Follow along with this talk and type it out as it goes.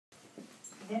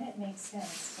then it makes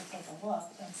sense to take a look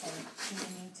and say, do we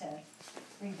need to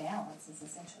rebalance, is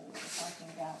essentially what we're talking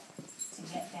about, to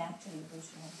get back to the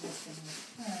original risk and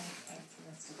return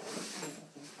characteristic that we're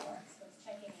looking for. So it's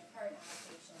checking your current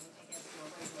allocation against your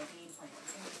original game plan and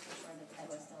making sure that the two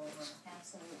are still in line.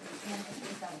 Absolutely. And I think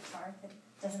we've got a chart that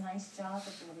does a nice job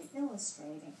of really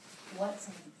illustrating what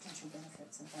some of the potential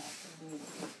benefits of that can be.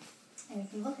 And if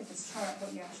you look at this chart,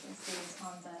 what you actually see is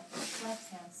on the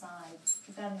left-hand side,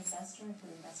 you've got an investor who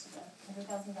invested $100,000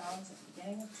 at the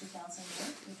beginning of 2008,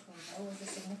 which we know was a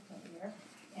significant year,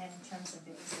 and in terms of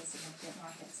it was a significant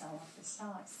market sell-off for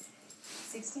stocks.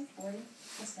 60-40%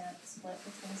 split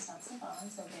between stocks and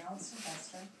bonds, so balanced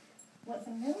investor. What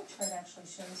the middle chart actually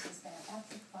shows is that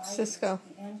after 5 Cisco. years,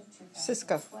 at the end of 2012,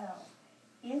 Cisco.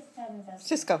 if that investor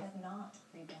Cisco. had not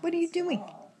rebalanced What are you doing?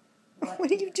 at all, What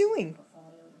are you doing?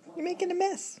 portfolio would look You're making a like.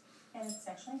 mess. And it's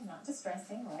actually not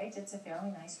distressing, right? It's a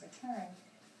fairly nice return.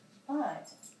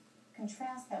 But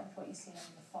contrast that with what you see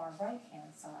on the far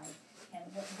right-hand side. And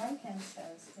what the right-hand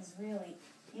shows is really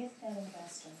if that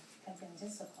investor had been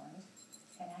disciplined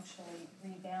and actually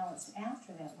rebalanced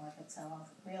after that market sell-off,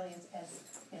 really, as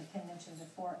you know, Ken mentioned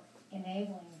before,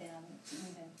 enabling them to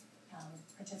even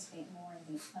participate more in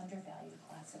the undervalued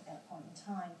class at that point in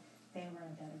time, they were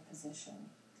in a better position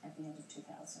at the end of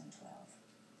 2012.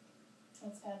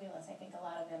 It's fabulous. I think a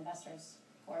lot of investors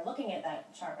who are looking at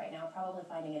that chart right now are probably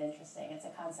finding it interesting. It's a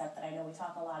concept that I know we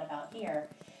talk a lot about here,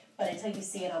 but until you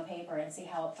see it on paper and see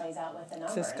how it plays out with the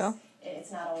numbers, Cisco.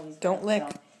 It's not always Don't good. lick.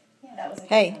 So, yeah, that was a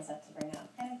Hey. good concept to bring up.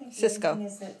 And I think the Cisco. other thing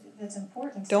is that's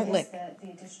important Don't is lick. that the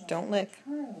additional Don't lick.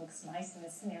 return looks nice in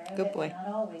this scenario. Good That boy. may not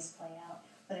always play out,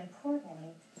 but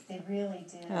importantly, they really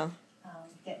did Oh.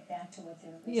 get back to what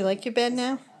their You like your bed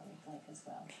now? like as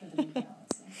well through the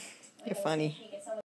rebalancing. You're funny.